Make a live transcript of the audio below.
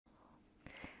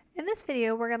In this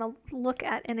video, we're going to look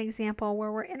at an example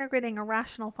where we're integrating a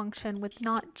rational function with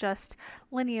not just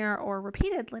linear or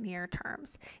repeated linear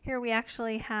terms. Here we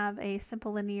actually have a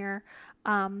simple linear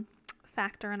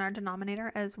factor in our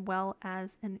denominator as well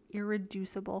as an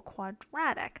irreducible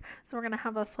quadratic. So we're going to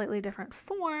have a slightly different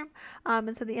form,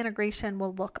 and so the integration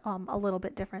will look a little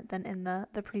bit different than in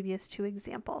the previous two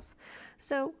examples.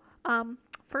 So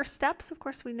first steps, of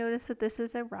course, we notice that this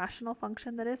is a rational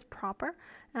function that is proper,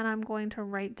 and I'm going to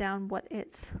write down what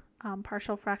its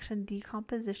partial fraction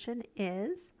decomposition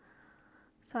is.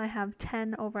 So I have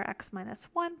 10 over x minus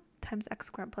 1 times x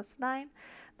squared plus 9.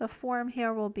 The form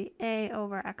here will be a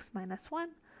over x minus 1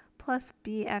 plus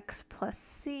bx plus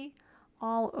c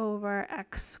all over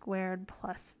x squared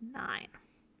plus 9.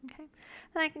 Okay,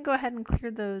 then I can go ahead and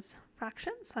clear those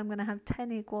fractions. So I'm going to have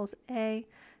 10 equals a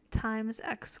times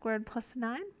x squared plus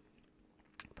 9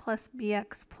 plus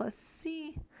bx plus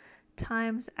c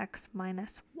times x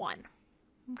minus 1.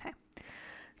 Okay,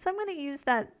 so I'm going to use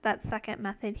that second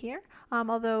method here,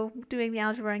 although doing the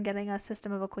algebra and getting a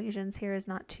system of equations here is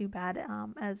not too bad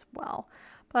as well.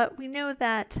 But we know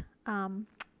that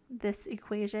this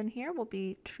equation here will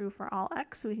be true for all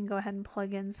x, so we can go ahead and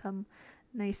plug in some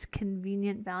nice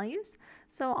convenient values.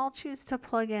 So I'll choose to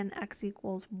plug in x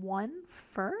equals 1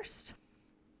 first.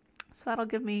 So that'll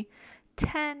give me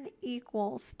 10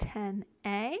 equals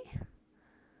 10a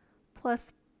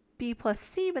plus b plus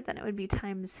c, but then it would be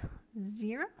times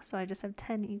 0. So I just have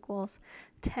 10 equals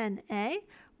 10a,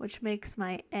 which makes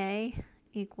my a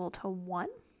equal to 1.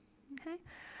 Okay,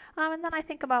 and then I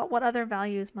think about what other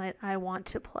values might I want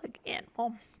to plug in.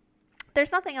 Well,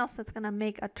 there's nothing else that's going to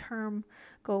make a term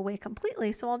go away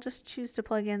completely, so I'll just choose to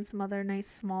plug in some other nice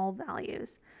small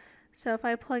values. So if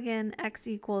I plug in x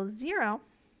equals 0,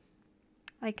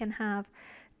 I can have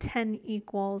 10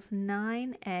 equals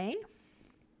 9a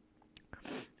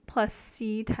plus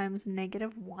c times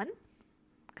negative 1.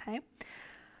 Okay,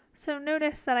 so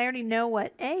notice that I already know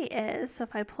what a is, so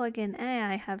if I plug in a,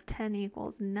 I have 10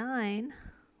 equals 9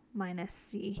 minus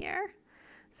c here.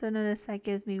 So notice that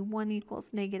gives me 1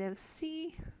 equals negative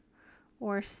c,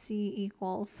 or c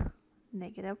equals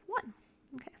negative 1.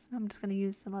 Okay, so I'm just going to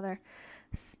use some other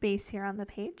space here on the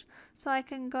page. So I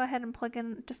can go ahead and plug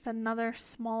in just another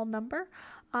small number.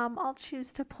 I'll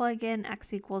choose to plug in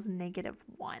x equals negative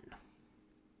 1.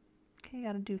 Okay, I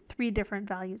got to do 3 different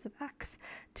values of x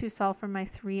to solve for my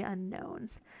 3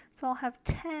 unknowns. So I'll have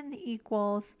 10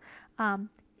 equals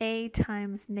a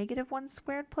times negative 1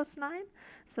 squared plus 9.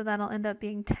 So that'll end up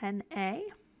being 10a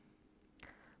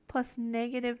plus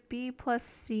negative b plus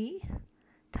c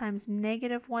times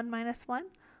negative 1 minus 1,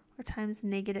 or times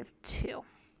negative 2.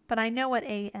 But I know what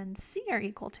a and c are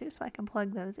equal to, so I can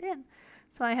plug those in.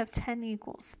 So I have 10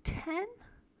 equals 10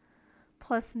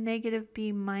 plus negative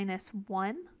b minus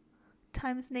 1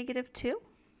 times negative 2.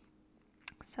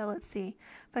 So let's see,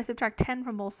 if I subtract 10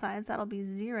 from both sides, that'll be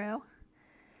 0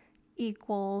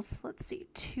 equals, let's see,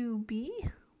 2b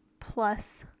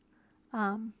plus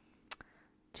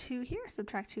 2 here.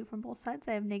 Subtract 2 from both sides.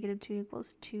 I have negative 2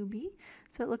 equals 2b.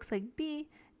 So it looks like b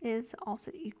is also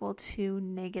equal to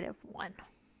negative 1.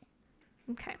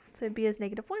 Okay, so b is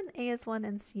negative 1, a is 1,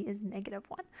 and c is negative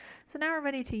 1. So now we're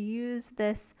ready to use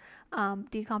this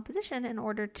decomposition in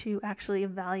order to actually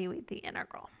evaluate the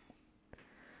integral.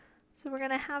 So we're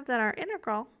going to have that our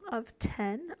integral of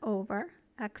 10 over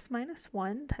x minus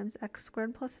 1 times x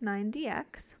squared plus 9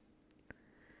 dx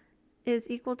is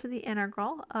equal to the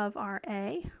integral of our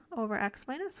a over x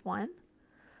minus 1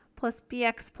 plus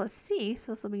bx plus c,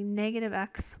 so this will be negative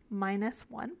x minus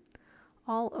 1,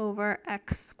 all over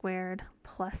x squared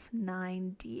plus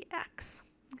 9 dx.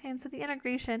 Okay, and so the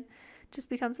integration just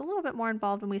becomes a little bit more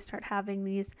involved when we start having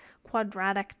these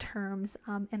quadratic terms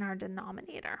in our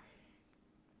denominator.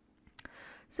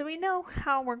 So we know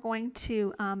how we're going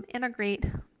to integrate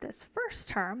this first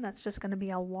term. That's just going to be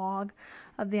a log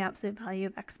of the absolute value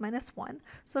of x minus 1.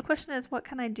 So the question is, what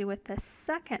can I do with this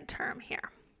second term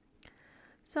here?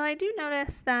 So I do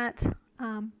notice that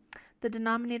the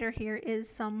denominator here is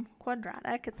some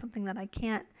quadratic. It's something that I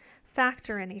can't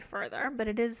factor any further, but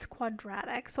it is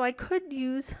quadratic. So I could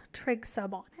use trig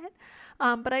sub on it,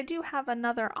 but I do have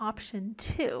another option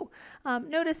too.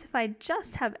 Notice if I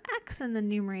just have x in the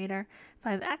numerator, if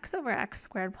I have x over x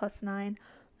squared plus 9,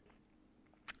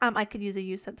 I could use a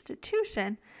u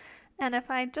substitution. And if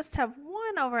I just have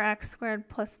 1 over x squared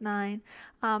plus 9,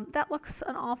 that looks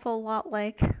an awful lot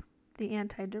like the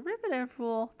antiderivative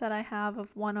rule that I have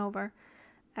of 1 over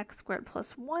x squared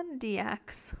plus 1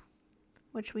 dx,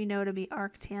 which we know to be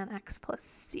arctan x plus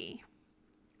c.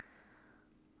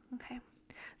 Okay,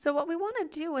 so what we want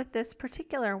to do with this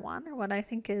particular one, or what I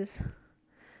think is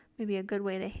maybe a good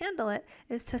way to handle it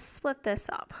is to split this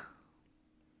up.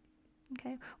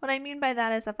 Okay, what I mean by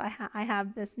that is if I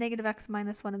have this negative x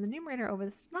minus 1 in the numerator over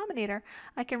this denominator,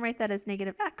 I can write that as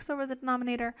negative x over the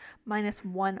denominator minus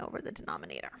 1 over the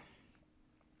denominator.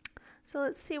 So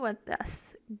let's see what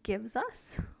this gives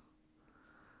us.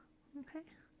 Okay,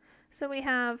 so we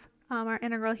have our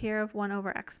integral here of 1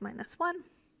 over x minus 1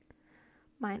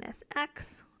 minus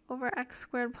x over x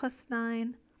squared plus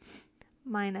 9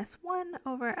 minus 1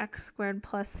 over x squared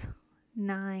plus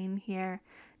 9 here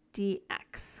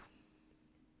dx.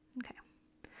 Okay,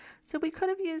 so we could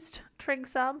have used trig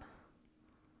sub,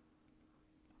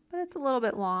 but it's a little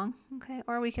bit long, okay,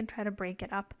 or we can try to break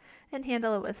it up and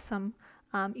handle it with some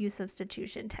u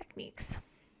substitution techniques.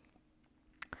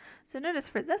 So notice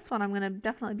for this one, I'm going to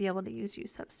definitely be able to use u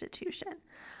substitution.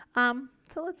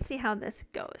 So let's see how this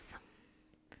goes.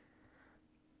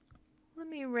 Let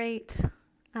me write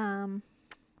the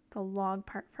log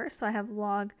part first. So I have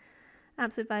log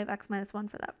absolute value of x minus 1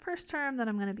 for that first term. Then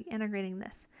I'm going to be integrating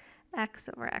this x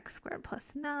over x squared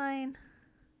plus 9.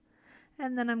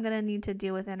 And then I'm going to need to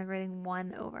deal with integrating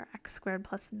 1 over x squared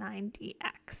plus 9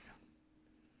 dx.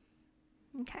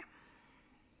 Okay.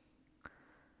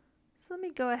 So let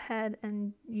me go ahead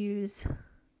and use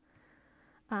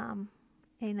a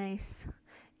nice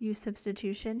u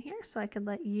substitution here. So I could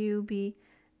let u be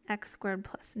x squared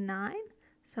plus 9.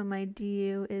 So my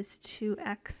du is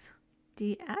 2x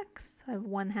dx. So I have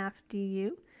 1/2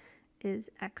 du is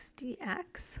x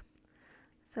dx.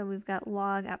 So we've got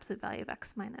log absolute value of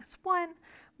x minus 1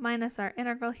 minus our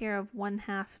integral here of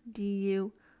 1/2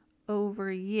 du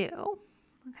over u.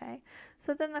 Okay,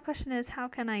 so then the question is, how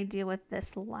can I deal with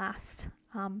this last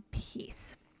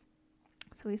piece?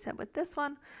 So we said with this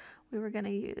one, we were going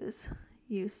to use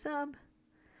u sub.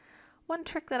 One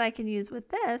trick that I can use with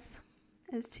this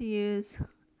is to use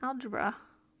algebra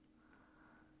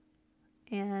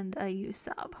and a u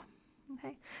sub.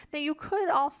 Okay, now you could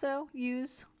also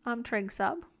use trig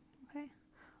sub, okay,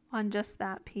 on just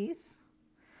that piece.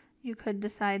 You could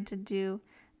decide to do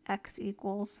x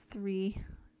equals 3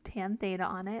 tan theta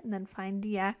on it and then find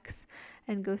dx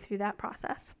and go through that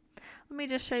process. Let me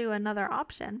just show you another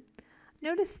option.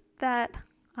 Notice that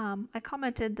I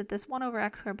commented that this 1 over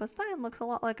x squared plus 9 looks a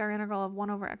lot like our integral of 1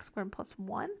 over x squared plus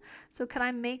 1. So can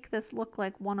I make this look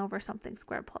like 1 over something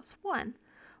squared plus 1?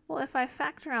 Well, if I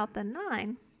factor out the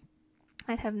 9,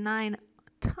 I'd have 9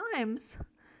 times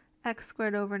x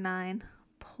squared over 9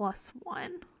 plus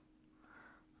 1.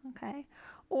 Okay,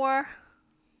 or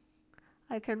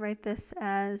I could write this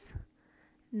as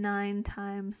 9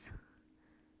 times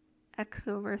x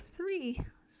over 3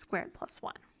 squared plus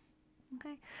 1.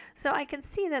 Okay, so I can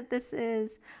see that this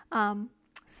is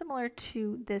similar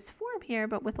to this form here,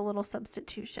 but with a little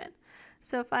substitution.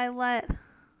 So if I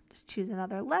just choose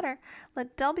another letter,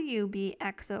 let w be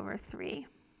x over 3,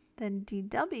 then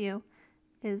dw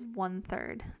is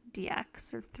 1/3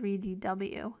 dx, or 3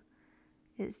 dw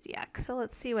is dx. So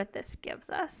let's see what this gives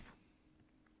us.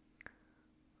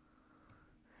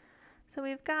 So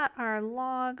we've got our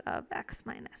log of x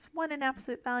minus 1 in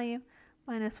absolute value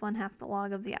minus 1/2 the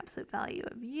log of the absolute value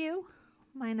of u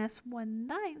minus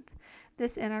 1/9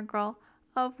 this integral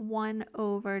of 1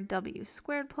 over w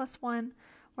squared plus 1,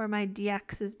 where my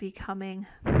dx is becoming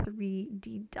 3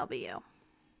 dw.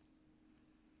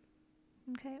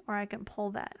 Okay, or I can pull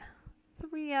that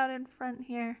 3 out in front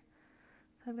here.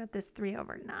 So I've got this 3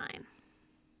 over 9.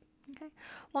 Okay,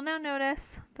 well now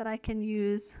notice that I can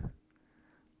use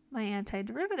my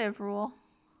antiderivative rule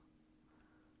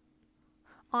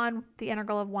on the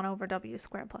integral of 1 over w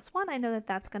squared plus 1. I know that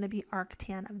that's going to be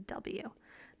arctan of w.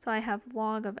 So I have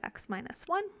log of x minus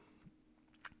 1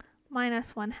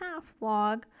 minus 1/2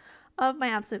 log of my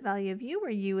absolute value of u,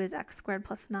 where u is x squared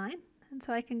plus 9. And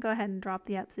so I can go ahead and drop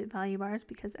the absolute value bars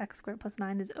because x squared plus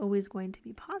 9 is always going to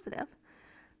be positive.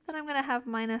 Then I'm going to have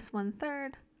minus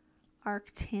 1/3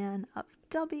 arctan of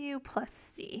w plus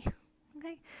c.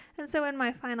 Okay, and so in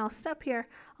my final step here,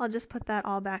 I'll just put that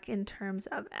all back in terms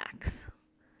of x.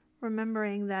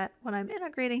 Remembering that what I'm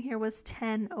integrating here was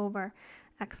 10 over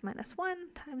x minus 1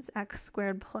 times x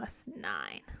squared plus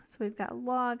 9. So we've got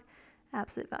log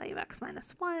absolute value of x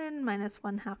minus 1 minus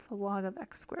 1/2 the log of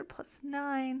x squared plus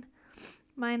 9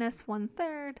 minus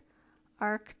 1/3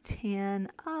 arctan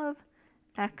of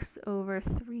x over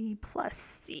 3 plus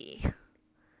c.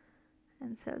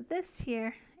 And so this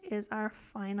here is our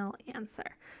final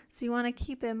answer. So you want to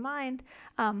keep in mind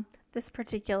this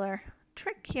particular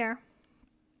trick here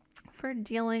for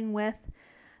dealing with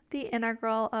the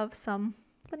integral of some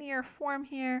linear form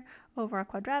here over a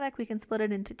quadratic, we can split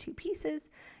it into two pieces,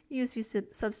 use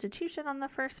substitution on the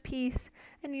first piece,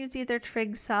 and use either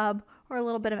trig sub or a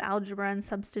little bit of algebra and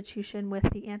substitution with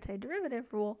the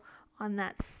antiderivative rule on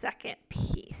that second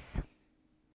piece.